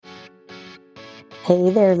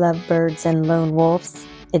Hey there, lovebirds and lone wolves.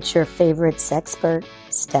 It's your favorite sexpert,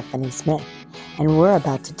 Stephanie Smith, and we're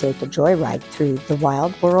about to take a joyride through the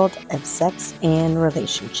wild world of sex and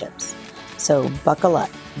relationships. So buckle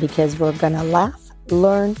up, because we're going to laugh,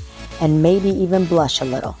 learn, and maybe even blush a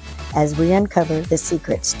little as we uncover the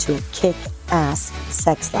secrets to a kick-ass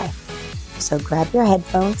sex life. So grab your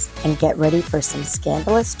headphones and get ready for some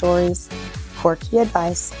scandalous stories, quirky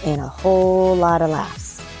advice, and a whole lot of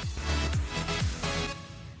laughs.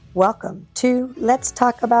 Welcome to Let's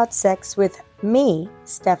Talk About Sex with me,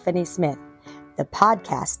 Stephanie Smith, the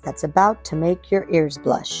podcast that's about to make your ears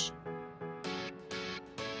blush.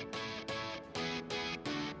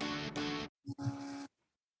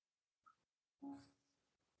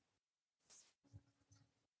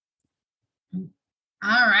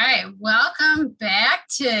 All right, welcome back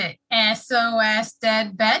to SOS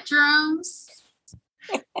Dead Bedrooms.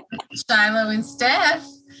 Shiloh and Steph.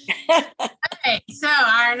 Okay, so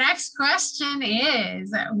our next question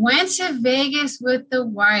is, went to Vegas with the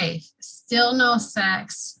wife, still no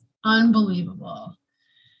sex, unbelievable.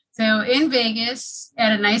 So in Vegas,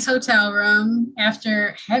 at a nice hotel room,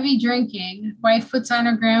 after heavy drinking, wife puts on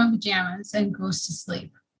her grandma pajamas and goes to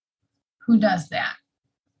sleep. Who does that?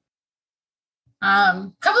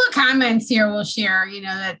 Couple of comments here we'll share,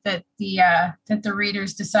 that the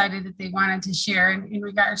readers decided that they wanted to share in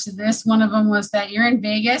regards to this. One of them was that you're in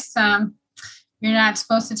Vegas. You're not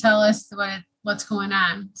supposed to tell us what's going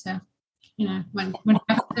on. So, when it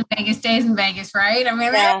happens in Vegas, stays in Vegas, right? I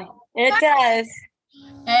mean, yeah, it does.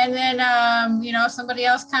 And then, somebody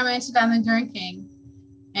else commented on the drinking.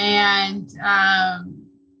 And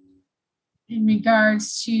in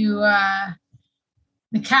regards to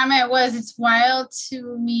the comment was, it's wild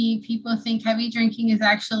to me. People think heavy drinking is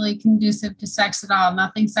actually conducive to sex at all.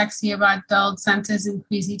 Nothing sexy about dulled senses and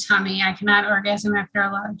queasy tummy. I cannot orgasm after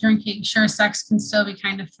a lot of drinking. Sure, sex can still be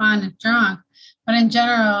kind of fun if drunk, but in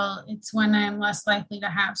general, it's when I am less likely to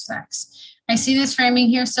have sex. I see this framing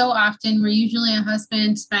here so often, where usually a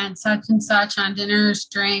husband spent such and such on dinners,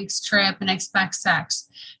 drinks, trip, and expects sex.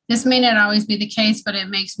 This may not always be the case, but it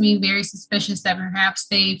makes me very suspicious that perhaps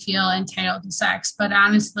they feel entitled to sex. But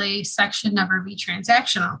honestly, sex should never be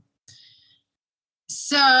transactional.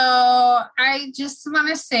 So I just want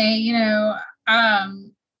to say,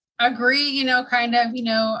 agree,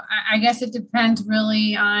 I guess it depends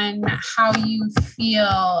really on how you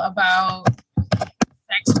feel about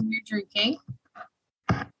sex when you're drinking.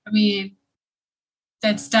 I mean,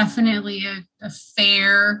 that's definitely a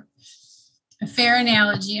fair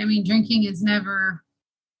analogy. I mean, drinking is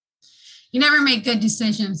you never make good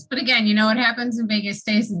decisions. But again, what happens in Vegas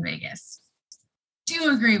stays in Vegas.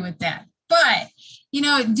 Do agree with that. But,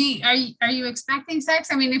 are you expecting sex?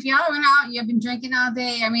 I mean, if y'all went out, you've been drinking all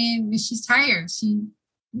day. I mean, she's tired. She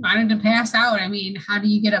wanted to pass out. I mean, how do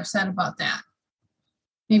you get upset about that?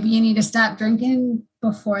 Maybe you need to stop drinking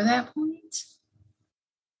before that point.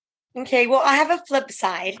 Okay, well, I have a flip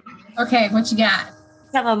side. Okay, what you got?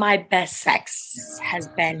 Some of my best sex has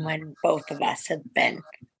been when both of us have been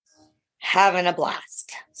having a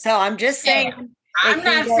blast. So I'm just saying. Yeah. I'm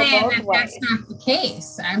not saying that that's not the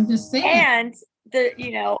case. I'm just saying. And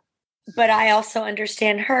but I also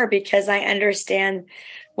understand her, because I understand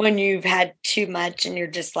when you've had too much and you're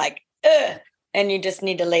just like, ugh, and you just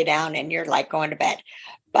need to lay down and you're like going to bed.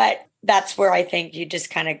 But that's where I think you just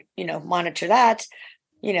kind of, monitor that.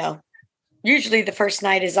 Usually the first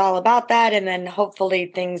night is all about that, and then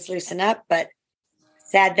hopefully things loosen up. But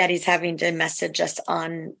sad that he's having to message us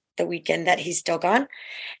on the weekend that he's still gone.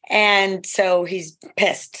 And so he's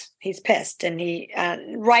pissed. And he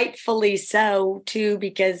rightfully so too,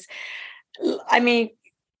 because I mean,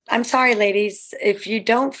 I'm sorry, ladies, if you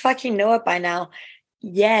don't fucking know it by now,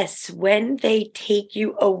 yes, when they take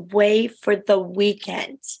you away for the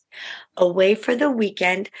weekend,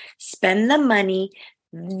 spend the money.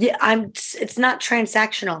 It's not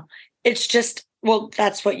transactional. It's just, well,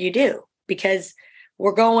 that's what you do, because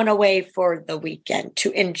we're going away for the weekend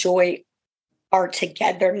to enjoy our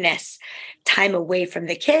togetherness, time away from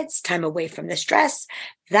the kids, time away from the stress.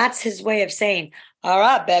 That's his way of saying, all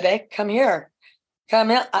right, baby, come here. Come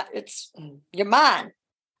here. You're mine.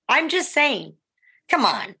 I'm just saying, come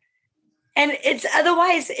on. And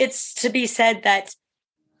it's to be said that,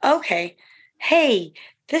 okay, hey,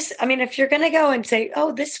 if you're going to go and say,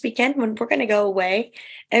 oh, this weekend when we're going to go away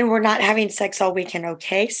and we're not having sex all weekend,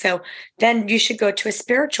 okay, so then you should go to a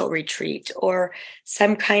spiritual retreat or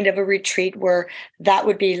some kind of a retreat where that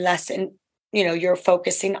would be less, and you're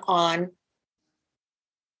focusing on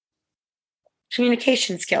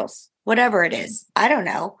communication skills, whatever it is. I don't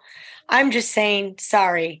know. I'm just saying,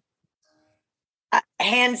 sorry.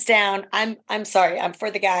 Hands down, I'm sorry. I'm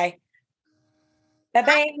for the guy.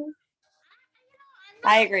 Ba-bang.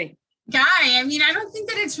 I agree. Guy. I mean, I don't think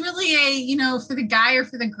that it's really for the guy or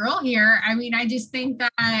for the girl here. I mean, I just think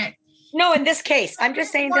that. No, in this case, I'm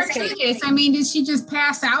just saying this case. I mean, did she just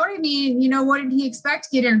pass out? I mean, what did he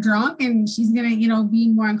expect? Get her drunk and she's going to, be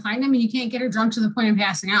more inclined. I mean, you can't get her drunk to the point of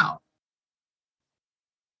passing out.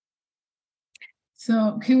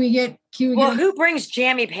 So who brings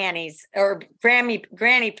jammy panties or granny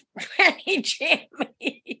jammies?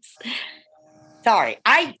 Sorry.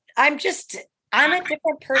 I'm a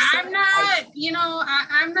different person. I'm not,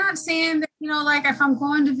 I'm not saying that, like if I'm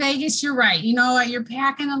going to Vegas, you're right. You're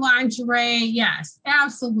packing a lingerie. Yes,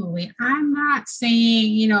 absolutely. I'm not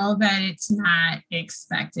saying, that it's not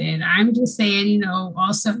expected. I'm just saying,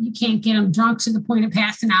 also you can't get them drunk to the point of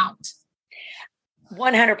passing out.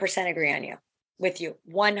 100% agree with you.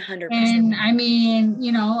 100%. And I mean,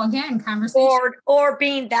 again, conversation. Or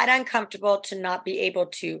being that uncomfortable to not be able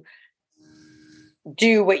to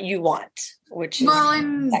do what you want, which is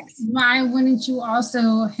and sex. Why wouldn't you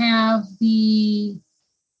also have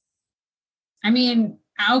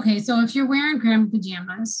okay, so if you're wearing grandma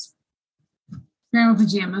pajamas, and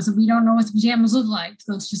we don't know what the pajamas look like,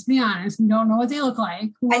 so let's just be honest, we don't know what they look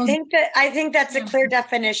like. I think that's a clear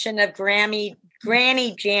definition of granny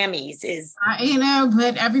jammies is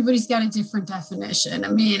but everybody's got a different definition. I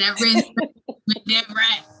mean, everybody's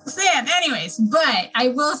different. Anyways, but I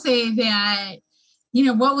will say that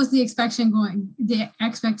what was the expectation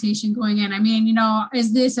going in? I mean,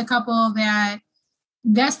 is this a couple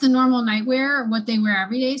that's the normal nightwear, what they wear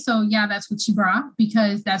every day? So yeah, that's what she brought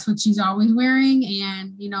because that's what she's always wearing.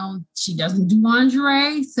 And, she doesn't do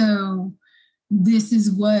lingerie. So this is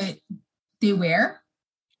what they wear.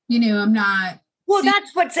 I'm not. Well,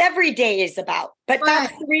 that's what every day is about. But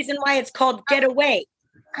that's the reason why it's called Getaway.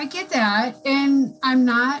 I get that. And I'm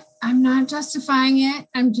not justifying it.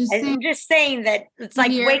 I'm just saying that it's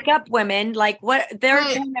like wake up women, like what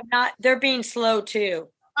they're being slow too.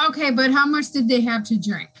 Okay, but how much did they have to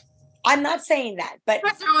drink? I'm not saying that, but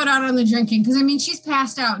throw it out on the drinking because I mean she's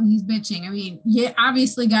passed out and he's bitching. I mean,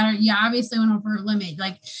 obviously went over her limit.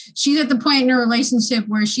 Like she's at the point in her relationship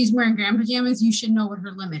where she's wearing grandma pajamas. You should know what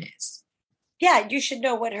her limit is. Yeah, you should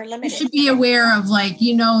know what her limit is. You should be aware of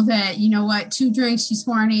that, 2 drinks, she's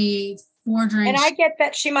horny, 4 drinks. And I get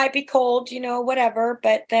that she might be cold, whatever.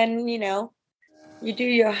 But then, you do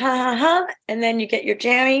your and then you get your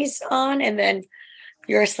jammies on and then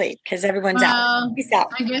you're asleep because everyone's out. Peace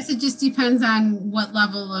out. I guess it just depends on what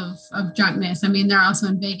level of drunkenness. I mean, they're also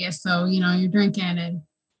in Vegas. So, you're drinking and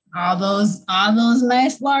all those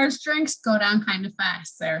nice large drinks go down kind of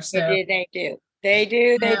fast there. So They do. They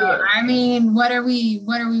do. I mean, what are we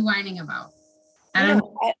whining about?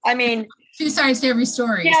 I mean, 2 sides to every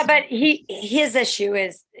story. Yeah, but his issue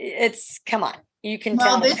is come on. You can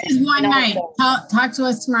tell. Well, this is one night. Talk to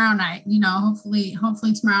us tomorrow night. Hopefully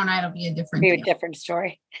tomorrow night will be a different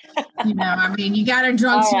story. I mean, you got her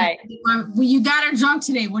drunk today. Right. You got her drunk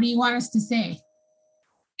today. What do you want us to say?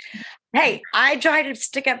 Hey, I try to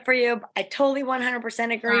stick up for you. I totally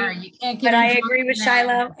 100% agree. You can't but I agree with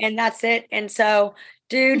Shiloh, and that's it. And so,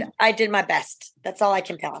 dude, I did my best. That's all I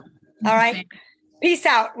can tell him. All right. Peace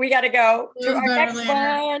out. We got to go to our next one.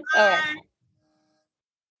 All right.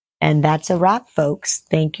 And that's a wrap, folks.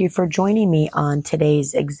 Thank you for joining me on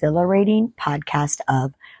today's exhilarating podcast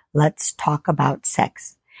of Let's Talk About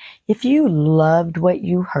Sex. If you loved what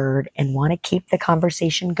you heard and want to keep the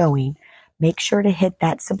conversation going, make sure to hit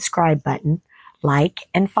that subscribe button, like,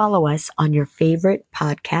 and follow us on your favorite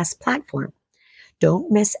podcast platform.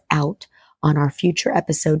 Don't miss out on our future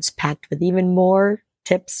episodes packed with even more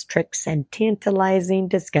tips, tricks, and tantalizing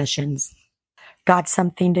discussions. Got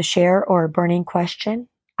something to share or a burning question?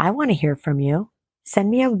 I want to hear from you. Send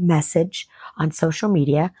me a message on social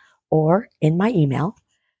media or in my email.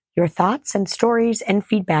 Your thoughts and stories and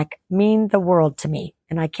feedback mean the world to me,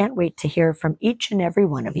 and I can't wait to hear from each and every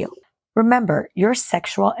one of you. Remember, your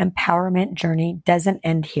sexual empowerment journey doesn't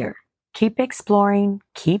end here. Keep exploring,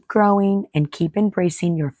 keep growing, and keep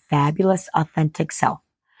embracing your fabulous, authentic self.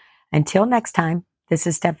 Until next time, this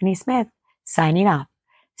is Stephanie Smith signing off.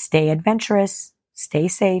 Stay adventurous, stay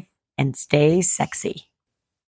safe, and stay sexy.